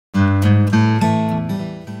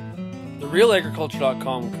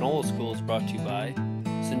RealAgriculture.com Canola School is brought to you by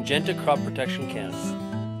Syngenta Crop Protection Canada.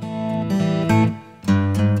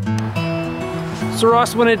 So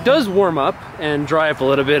Ross, when it does warm up and dry up a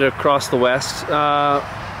little bit across the west,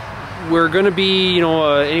 we're going to be,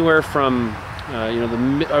 anywhere from,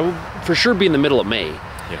 for sure be in the middle of May.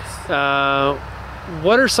 Yes.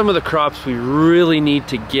 What are some of the crops we really need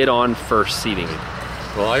to get on first seeding?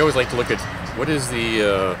 Well, I always like to look at what is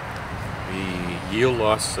the yield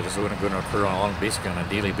loss that is going to occur basically on a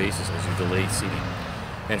daily basis as you delay seeding.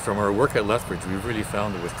 And from our work at Lethbridge, we've really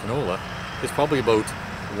found that with canola, it's probably about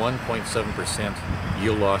 1.7%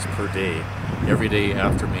 yield loss per day, every day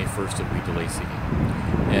after May 1st that we delay seeding.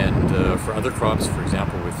 And for other crops, for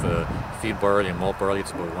example, with feed barley and malt barley,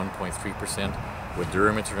 it's about 1.3%. With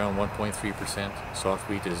durum, it's around 1.3%. Soft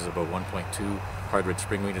wheat is about 1.2%. Hard red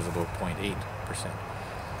spring wheat is about 0.8%.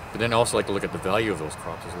 But then I also like to look at the value of those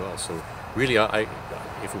crops as well. So really,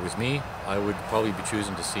 if it was me, I would probably be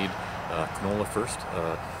choosing to seed canola first.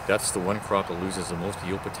 That's the one crop that loses the most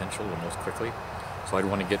yield potential the most quickly. So I'd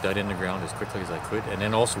want to get that in the ground as quickly as I could. And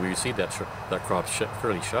then also we seed that crop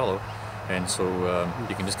fairly shallow. And so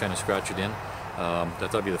you can just kind of scratch it in.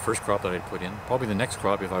 That'd be the first crop that I'd put in. Probably the next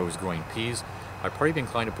crop, if I was growing peas, I'd probably be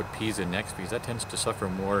inclined to put peas in next because that tends to suffer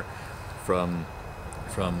more from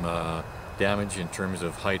damage in terms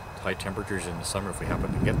of high temperatures in the summer if we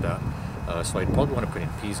happen to get that. So I'd probably want to put in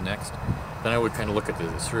peas next. Then I would kind of look at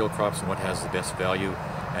the cereal crops and what has the best value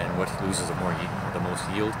and what loses the most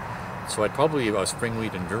yield. So I'd probably spring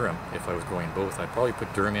wheat and durum if I was growing both. I'd probably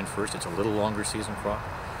put durum in first. It's a little longer season crop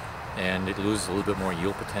and it loses a little bit more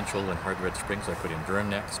yield potential than hard red spring, so I put in durum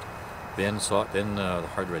next. Then the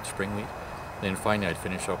hard red spring wheat. Then finally I'd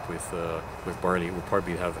finish up with barley. It would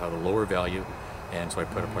probably have a lower value, and so I'd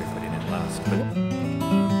probably put it in last. But